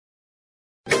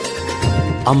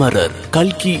அமரர்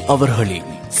கல்கி அவர்களின்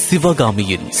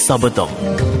சிவகாமியின் சபதம்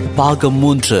பாகம்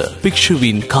 3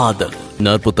 பிக்ஷுவின் காதல்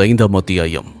 45ஆம்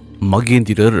அத்தியாயம்.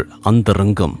 மகேந்திரர்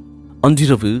அந்தரங்கம்.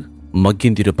 அன்றிரவு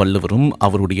மகேந்திர பல்லவரும்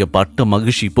அவருடைய பட்ட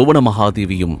மகிழ்ச்சி புவன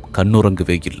மகாதேவியும்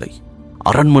கண்ணுறங்கவே இல்லை.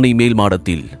 அரண்மனை மேல்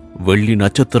மாடத்தில் வெள்ளி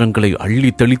நட்சத்திரங்களை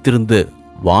அள்ளி தெளித்திருந்த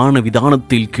வான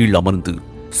விதானத்தில் கீழ் அமர்ந்து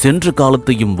சென்ற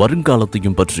காலத்தையும்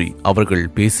வருங்காலத்தையும் பற்றி அவர்கள்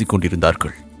பேசிக்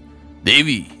கொண்டிருந்தார்கள்.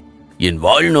 தேவி, என்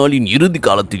வாழ்நாளின் இறுதி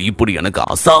காலத்தில் இப்படி எனக்கு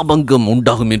அசாபங்கம்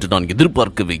உண்டாகும் என்று நான்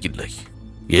எதிர்பார்க்கவே இல்லை.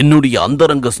 என்னுடைய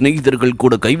அந்தரங்க சிநேகிதர்கள்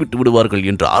கூட கைவிட்டு விடுவார்கள்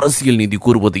என்ற அரசியல் நீதி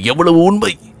கூறுவது எவ்வளவு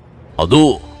உண்மை! அதோ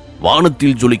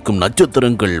வானத்தில் ஜொலிக்கும்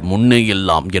நட்சத்திரங்கள் முன்னே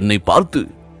எல்லாம் என்னை பார்த்து,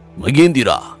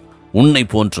 மகேந்திரா, உன்னை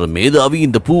போன்ற மேதாவி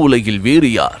இந்த பூ உலகில்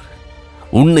வேறு யார்?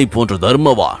 உன்னை போன்ற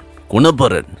தர்மவான்,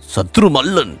 குணபரன்,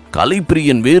 சத்ருமல்லன்,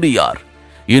 கலைப்பிரியன் வேறு யார்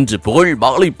என்று புகழ்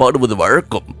மாலை பாடுவது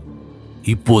வழக்கம்.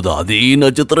 இப்போது அதே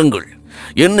நட்சத்திரங்கள்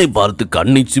என்னை பார்த்து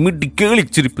கண்ணை சிமிட்டி கேலி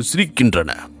சிரிப்பு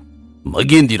சிரிக்கின்றன.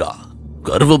 மகேந்திரா,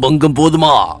 கர்வபங்கம்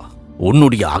போதுமா?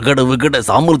 உன்னுடைய அகட விகட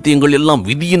சாமர்த்தியங்கள் எல்லாம்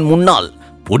விதியின் முன்னால்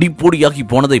பொடி பொடியாகி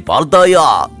போனதை பார்த்தாயா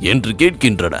என்று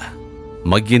கேட்கின்றன.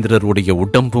 மகேந்திரருடைய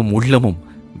உடம்பும் உள்ளமும்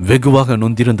வெகுவாக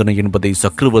நொந்திருந்தன என்பதை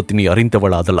சக்கரவர்த்தினி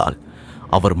அறிந்தவளாதலால்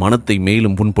அவர் மனத்தை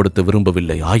மேலும் புண்படுத்த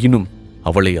விரும்பவில்லை. ஆயினும்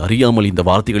அவளை அறியாமல் இந்த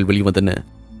வார்த்தைகள் வெளிவந்தன.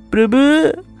 பிரபு,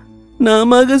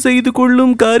 நாம செய்து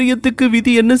கொள்ளும் காரியத்துக்கு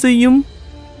விதி என்ன செய்யும்?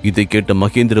 இதை கேட்ட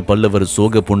மகேந்திர பல்லவர்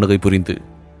சோக புன்னகை புரிந்து,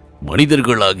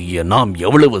 மனிதர்களாகிய நாம்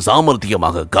எவ்வளவு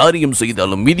சாமர்த்தியமாக காரியம்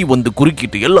செய்தாலும் விதி வந்து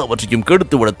குறுக்கிட்டு எல்லாவற்றையும்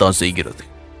கெடுத்து விடத்தான் செய்கிறது.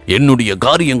 என்னுடைய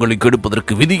காரியங்களை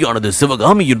கெடுப்பதற்கு விதியானது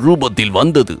சிவகாமியின் ரூபத்தில்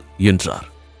வந்தது என்றார்.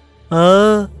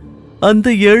 அந்த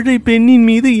ஏழை பெண்ணின்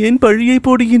மீது ஏன் பழியை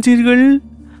போடுகின்றீர்கள்?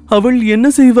 அவள் என்ன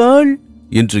செய்வாள்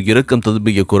என்று இரக்கம்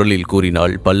ததும்பிய குரலில்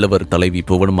கூறினாள் பல்லவர் தலைவி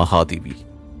புவன மகாதேவி.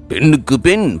 பெண்ணுக்கு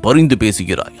பெண் பரிந்து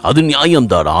பேசுகிறாய், அது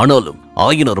நியாயம்தான். ஆனாலும்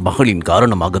ஆயனர் மகளின்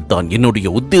காரணமாகத்தான் என்னுடைய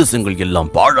உத்தேசங்கள்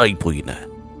எல்லாம் பாழாய் போயின.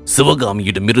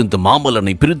 சிவகாமியிடமிருந்து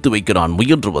மாமல்லனை பிரித்து வைக்க நான்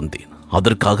முயன்று வந்தேன்.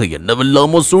 அதற்காக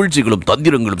என்னவெல்லாமோ சூழ்ச்சிகளும்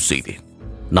தந்திரங்களும் செய்தேன்.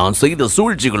 நான் செய்த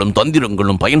சூழ்ச்சிகளும்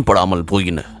தந்திரங்களும் பயன்படாமல்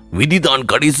போயின. விதிதான்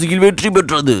கடைசியில் வெற்றி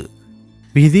பெற்றது.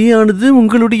 விதியானது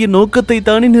உங்களுடைய நோக்கத்தை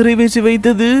தானே நிறைவேற்றி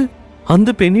வைத்தது. அந்த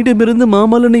பெண்ணிடமிருந்து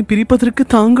மாமல்லனை பிரிப்பதற்கு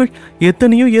தாங்கள்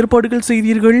எத்தனையோ ஏற்பாடுகள்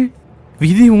செய்தீர்கள்.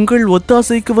 விதி உங்கள்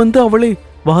ஒத்தாசைக்கு வந்து அவளை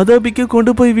வாதாபிக்க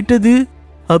கொண்டு போய்விட்டது.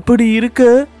 அப்படி இருக்க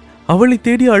அவளை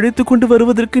தேடி அழைத்து கொண்டு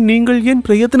வருவதற்கு நீங்கள் ஏன்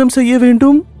பிரயத்தனம் செய்ய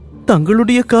வேண்டும்?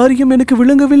 தங்களுடைய காரியம் எனக்கு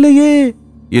விளங்கவில்லையே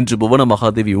என்று புவன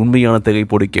மகாதேவி உண்மையான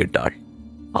திகைப்போடு கேட்டாள்.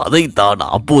 அதைத்தான்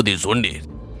அப்போதே சொன்னேன்.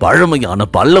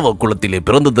 பழமையான பல்லவ குலத்திலே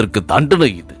பிறந்ததற்கு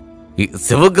தண்டனை இது.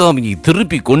 சிவகாமியை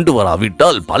திருப்பி கொண்டு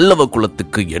வராவிட்டால் பல்லவ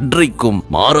குலத்துக்கு என்றைக்கும்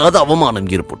மாறாத அவமானம்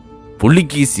ஏற்படும்.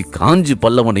 புலிகேசி காஞ்சி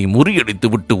பல்லவனை முறியடித்து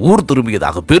விட்டு ஊர்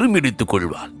திரும்பியதாக பெருமிடித்துக்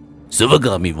கொள்வாள்.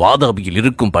 சிவகாமி வாதாபியில்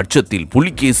இருக்கும் பட்சத்தில்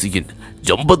புலிகேசியின்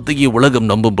ஜம்பத்தையே உலகம்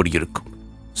நம்பும்படி இருக்கும்.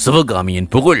 சிவகாமியின்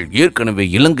புகழ் ஏற்கனவே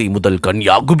இலங்கை முதல்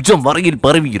கன்யாகுப்ஜம் வரையில்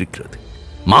பரவி இருக்கிறது.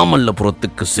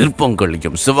 மாமல்லபுரத்துக்கு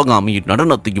சிற்பங்களையும் சிவகாமியின்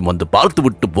நடனத்தையும் வந்து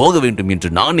பார்த்துவிட்டு போக வேண்டும்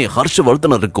என்று நானே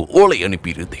ஹர்ஷவர்தனருக்கு ஓலை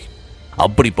அனுப்பியிருந்தேன்.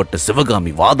 அப்படிப்பட்ட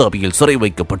சிவகாமி வாதாபியில் சிறை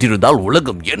வைக்கப்பட்டிருந்தால்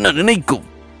உலகம் என்ன நினைக்கும்?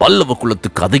 பல்லவ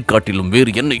குலத்துக்கு அதை காட்டிலும்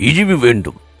வேறு என்ன இழிவு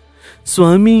வேண்டும்?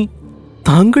 சுவாமி,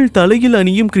 தாங்கள் தலையில்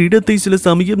அணியும் கிரீடத்தை சில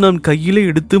சமயம் நான் கையிலே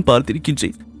எடுத்து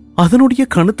பார்த்திருக்கின்றேன். அதனுடைய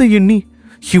கணத்தை எண்ணி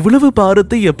இவ்வளவு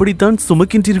பாரத்தை எப்படித்தான்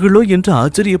சுமக்கின்றீர்களோ என்று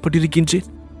ஆச்சரியப்பட்டிருக்கின்றேன்.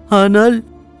 ஆனால்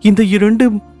இந்த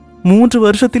 2-3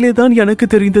 வருஷத்திலே தான் எனக்கு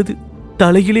தெரிந்தது,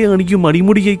 தலையிலே அணியும்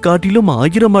மணிமுடியை காட்டிலும்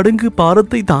 1000 மடங்கு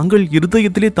பாரத்தை தாங்கள்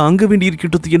இருதயத்திலே தாங்க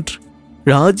வேண்டியிருக்கிறது என்று.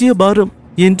 ராஜ்ய பாரம்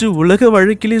என்று உலக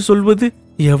வழக்கிலே சொல்வது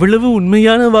எவ்வளவு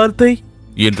உண்மையான வார்த்தை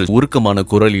என்று உருக்கமான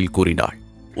குரலில் கூறினாள்.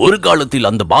 ஒரு காலத்தில்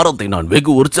அந்த பாரத்தை நான்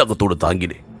வெகு உற்சாகத்தோடு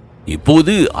தாங்கினேன்.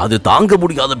 இப்போது அது தாங்க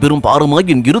முடியாத பெரும்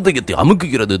பாரமாய் என் இருதயத்தை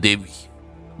அமுக்குகிறது தேவி.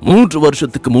 3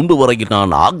 வருஷத்துக்கு முன்பு வரையில்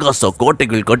நான் ஆகாச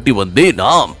கோட்டைகள் கட்டி வந்தேன்.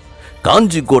 நாம்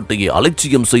காஞ்சி கோட்டையை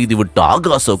அலட்சியம் செய்துவிட்டு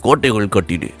ஆகாச கோட்டைகள்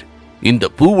கட்டினேன். இந்த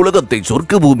பூ உலகத்தை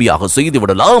சொர்க்க பூமியாக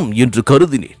செய்துவிடலாம் என்று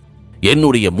கருதினேன்.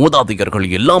 என்னுடைய மூதாதையர்கள்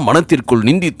எல்லாம் மனத்திற்குள்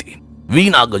நிந்தித்தேன்.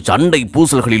 வீணாக சண்டை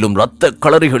பூசல்களிலும் இரத்த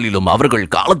களரிகளிலும்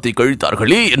அவர்கள் காலத்தை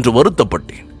கழித்தார்களே என்று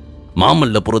வருத்தப்பட்டேன்.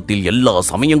 மாமல்லபுரத்தில் எல்லா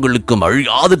சமயங்களுக்கும்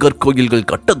அழியாத கற்கோயில்கள்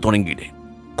கட்டத் தொடங்கினேன்.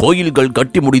 கோயில்கள்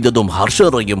கட்டி முடிந்ததும்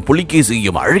ஹர்ஷரையும்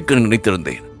புலிகேசியையும் அழைக்க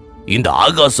நினைத்திருந்தேன். இந்த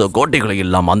ஆகாச கோட்டைகளை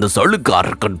எல்லாம் அந்த சளுக்கு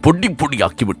அரக்கன் பொடி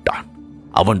பொடியாக்கி விட்டான்.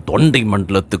 அவன் தொண்டை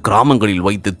மண்டலத்து கிராமங்களில்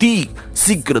வைத்து தீ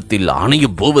சீக்கிரத்தில் அணைய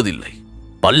போவதில்லை.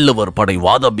 பல்லவர் படை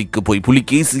வாதாபிக்கு போய்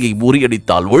புலிகேசியை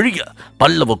முறியடித்தால் ஒழிய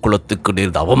பல்லவ குலத்துக்கு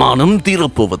நேர்ந்த அவமானம்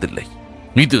தீரப்போவதில்லை.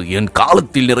 இது என்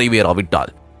காலத்தில்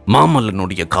நிறைவேறாவிட்டால்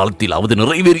மாமல்லனுடைய காலத்தில் அது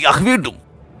நிறைவேறியாக வேண்டும்.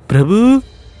 பிரபு,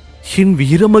 என்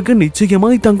வீரமகன்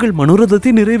நிச்சயமாய் தங்கள்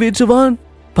மனோரதத்தை நிறைவேற்றுவான்.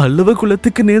 பல்லவ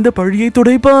குலத்துக்கு நேர்ந்த பழியை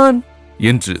துடைப்பான்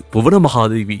என்று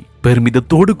புவனமகாதேவி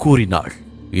பெருமிதத்தோடு கூறினாள்.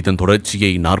 இதன்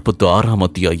தொடர்ச்சியை 46ஆம்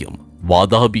அத்தியாயம்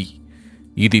வாதாபி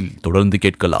இதில் தொடர்ந்து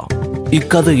கேட்கலாம்.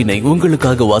 இக்கதையினை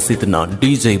உங்களுக்காக வாசித்து நான்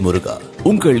DJ முருகா.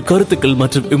 உங்கள் கருத்துக்கள்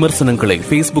மற்றும் விமர்சனங்களை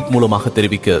Facebook மூலமாக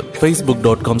தெரிவிக்க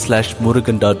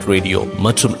facebook.com/murugan.radio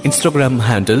மற்றும் Instagram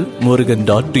ஹேண்டில்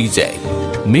murugan.dj.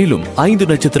 மேலும் 5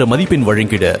 நட்சத்திர மதிப்பெண்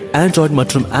வழங்கிட Android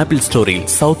மற்றும் Apple ஸ்டோரில்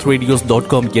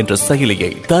southradios.com என்ற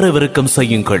செயலியை தரவிறக்கம்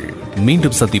செய்யுங்கள்.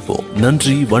 மீண்டும் சந்திப்போம்.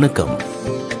 நன்றி, வணக்கம்.